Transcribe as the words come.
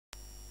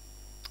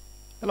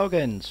Hello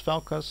again, it's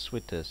Valkas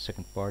with the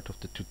second part of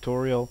the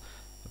tutorial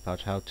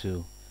about how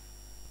to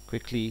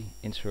quickly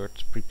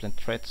insert pre-planned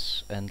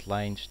threads and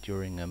lines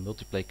during a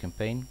multiplayer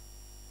campaign.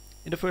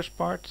 In the first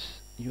part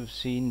you've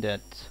seen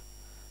that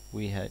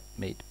we had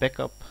made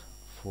backup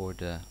for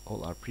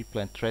all our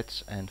pre-planned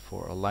threads and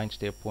for our line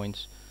steer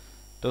points.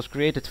 Those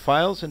created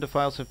files, and the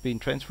files have been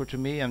transferred to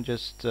me. I'm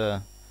just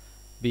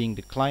being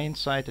the client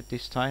side at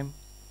this time.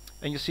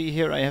 And you see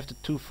here I have the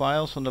two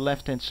files. On the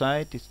left hand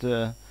side it's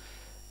the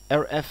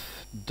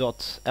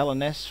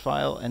rf.lns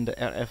file and the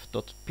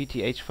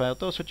rf.pth file.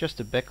 Those are just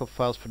the backup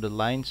files for the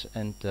lines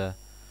and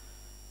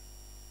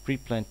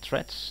pre-planned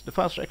threads. The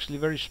files are actually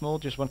very small,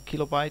 just 1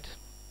 kilobyte.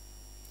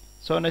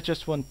 So, and I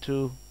just want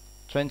to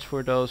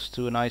transfer those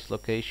to a nice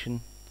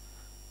location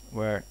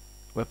where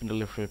Weapon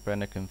Delivery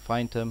Planner can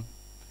find them.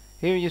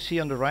 Here you see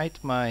on the right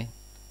my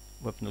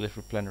Weapon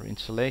Delivery Planner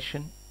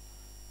installation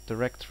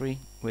directory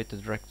with the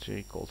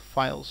directory called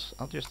files.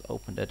 I'll just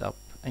open that up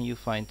and you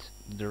find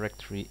the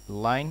directory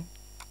line,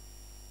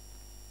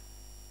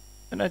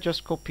 and I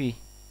just copy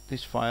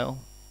this file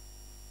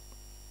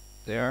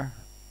there.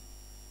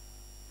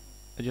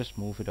 I just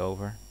move it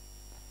over.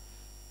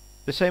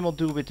 The same I'll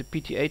do with the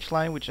PTH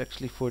line, which is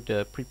actually for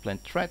the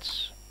pre-planned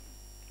threads.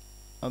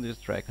 I'll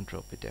just drag and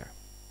drop it there.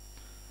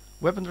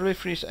 Weapon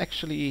Delivery is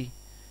actually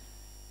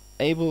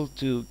able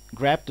to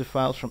grab the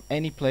files from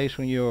any place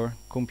on your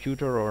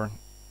computer or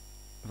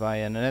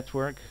via a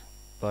network,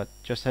 but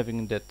just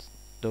having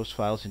those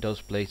files in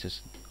those places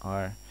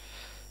are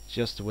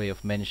just a way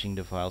of managing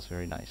the files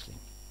very nicely.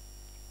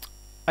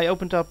 I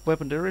opened up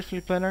Weapon Delivery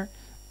Planner,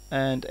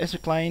 and as a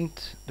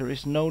client there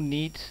is no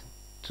need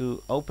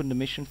to open the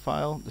mission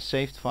file, the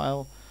saved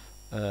file,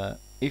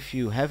 if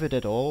you have it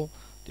at all.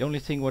 The only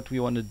thing what we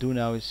want to do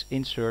now is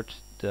insert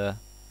the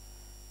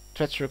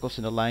thread circles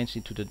and the lines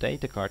into the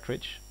data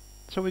cartridge.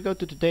 So we go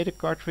to the data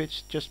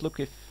cartridge, just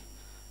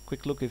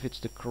quick look if it's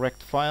the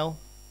correct file.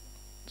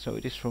 So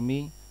it is for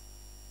me.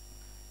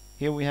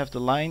 Here we have the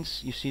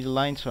lines. You see the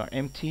lines are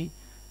empty,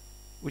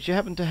 which you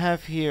happen to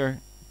have here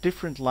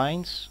different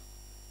lines.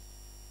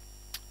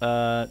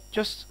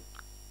 Just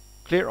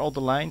clear all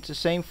the lines. The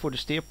same for the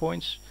steer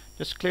points.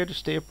 Just clear the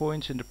steer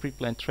points and the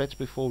pre-planned threads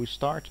before we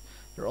start.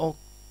 They're all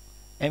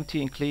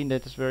empty and clean.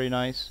 That is very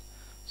nice.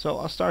 So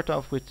I'll start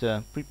off with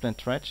the pre-planned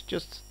threads.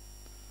 Just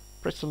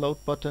press the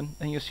load button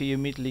and you see you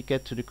immediately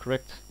get to the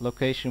correct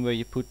location where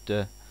you put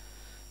the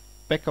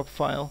backup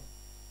file,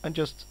 and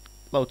just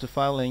load the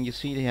file and you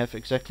see they have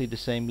exactly the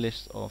same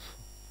list of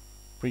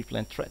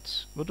pre-planned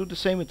threads. We'll do the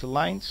same with the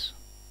lines.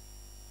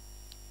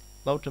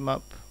 Load them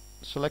up,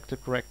 select the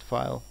correct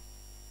file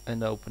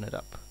and open it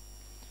up.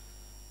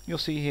 You'll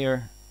see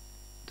here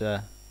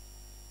the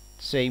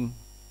same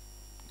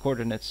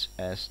coordinates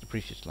as the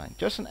previous line.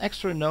 Just an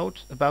extra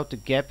note about the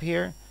gap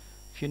here.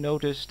 If you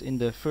noticed, in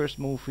the first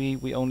movie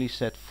we only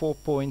set 4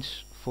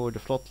 points for the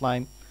float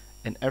line,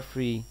 and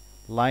every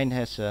line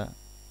has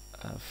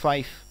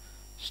 5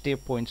 steer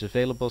points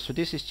available. So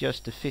this is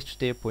just the 5th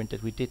steer point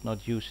that we did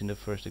not use in the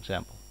first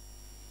example.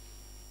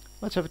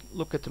 Let's have a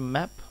look at the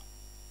map,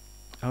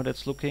 how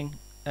that's looking.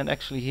 And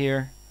actually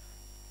here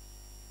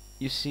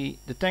you see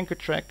the tanker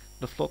track,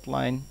 the float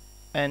line,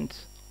 and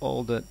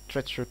all the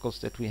thread circles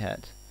that we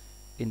had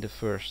in the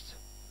first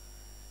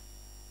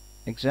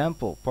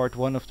example, part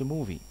 1 of the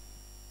movie.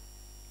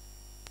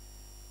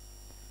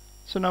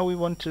 So now we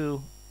want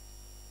to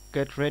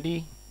get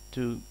ready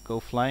to go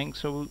flying.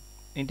 So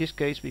in this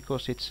case,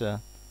 because it's a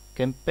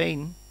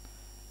campaign,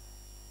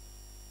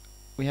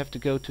 we have to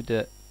go to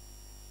the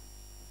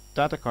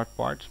data card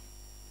part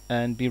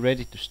and be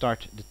ready to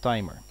start the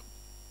timer,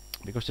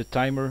 because the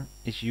timer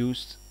is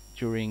used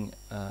during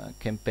a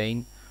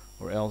campaign,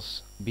 or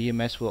else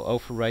BMS will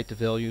overwrite the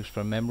values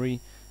from memory,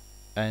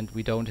 and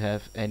we don't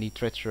have any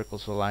thread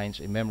circles or lines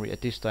in memory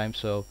at this time.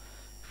 So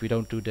if we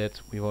don't do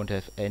that, we won't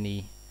have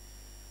any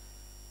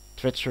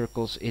thread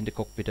circles in the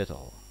cockpit at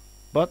all.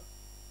 But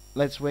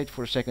let's wait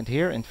for a second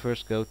here and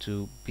first go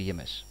to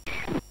BMS.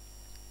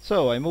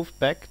 So I moved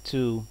back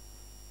to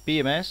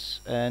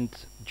BMS and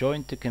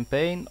joined the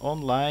campaign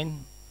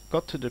online,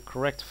 got to the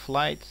correct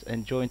flight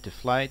and joined the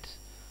flight.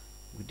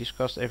 We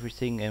discussed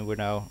everything and we're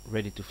now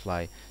ready to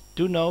fly.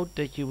 Do note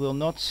that you will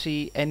not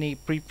see any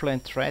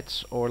pre-planned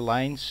threads or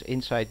lines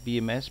inside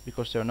BMS,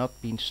 because they're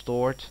not being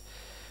stored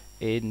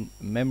in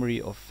memory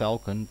of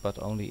Falcon but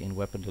only in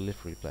Weapon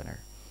Delivery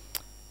Planner.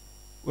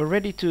 We're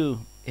ready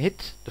to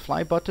hit the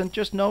fly button.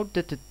 Just note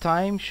that the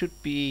time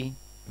should be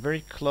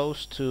very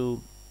close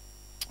to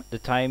the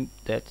time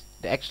that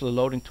the actual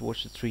loading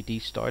towards the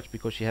 3D starts,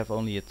 because you have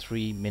only a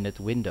 3-minute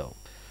window.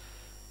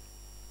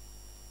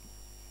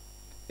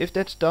 If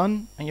that's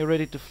done and you're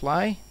ready to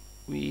fly,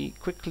 we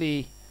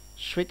quickly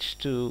switch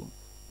to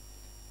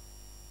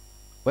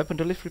Weapon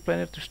Delivery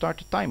Planner to start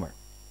the timer.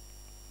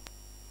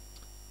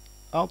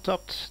 Alt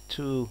Tab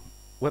to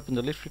Weapon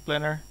Delivery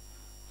Planner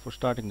for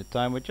starting the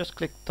timer. Just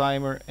click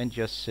timer and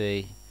just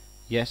say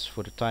yes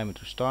for the timer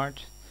to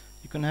start.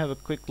 You can have a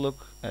quick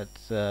look at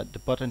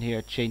the button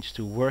here, change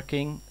to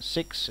working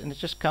 6, and it's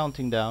just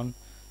counting down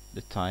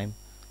the time.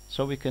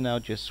 So we can now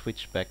just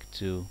switch back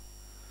to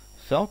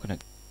Falcon.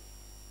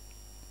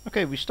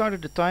 Okay, we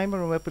started the timer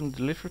and we open the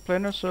delivery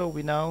planner, so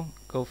we now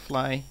go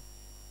fly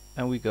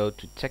and we go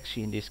to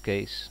taxi in this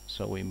case,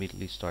 so we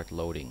immediately start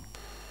loading.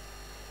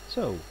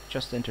 So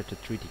just enter the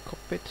 3D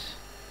cockpit,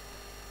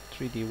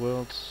 3D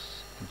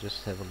worlds, and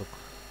just have a look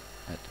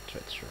at the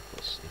thread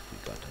circles if we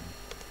got them.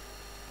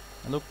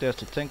 And look, there's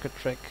the tanker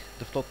track,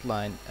 the plot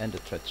line and the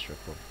thread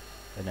circle,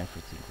 and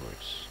everything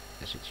works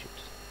as it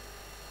should.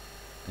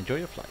 Enjoy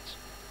your flights.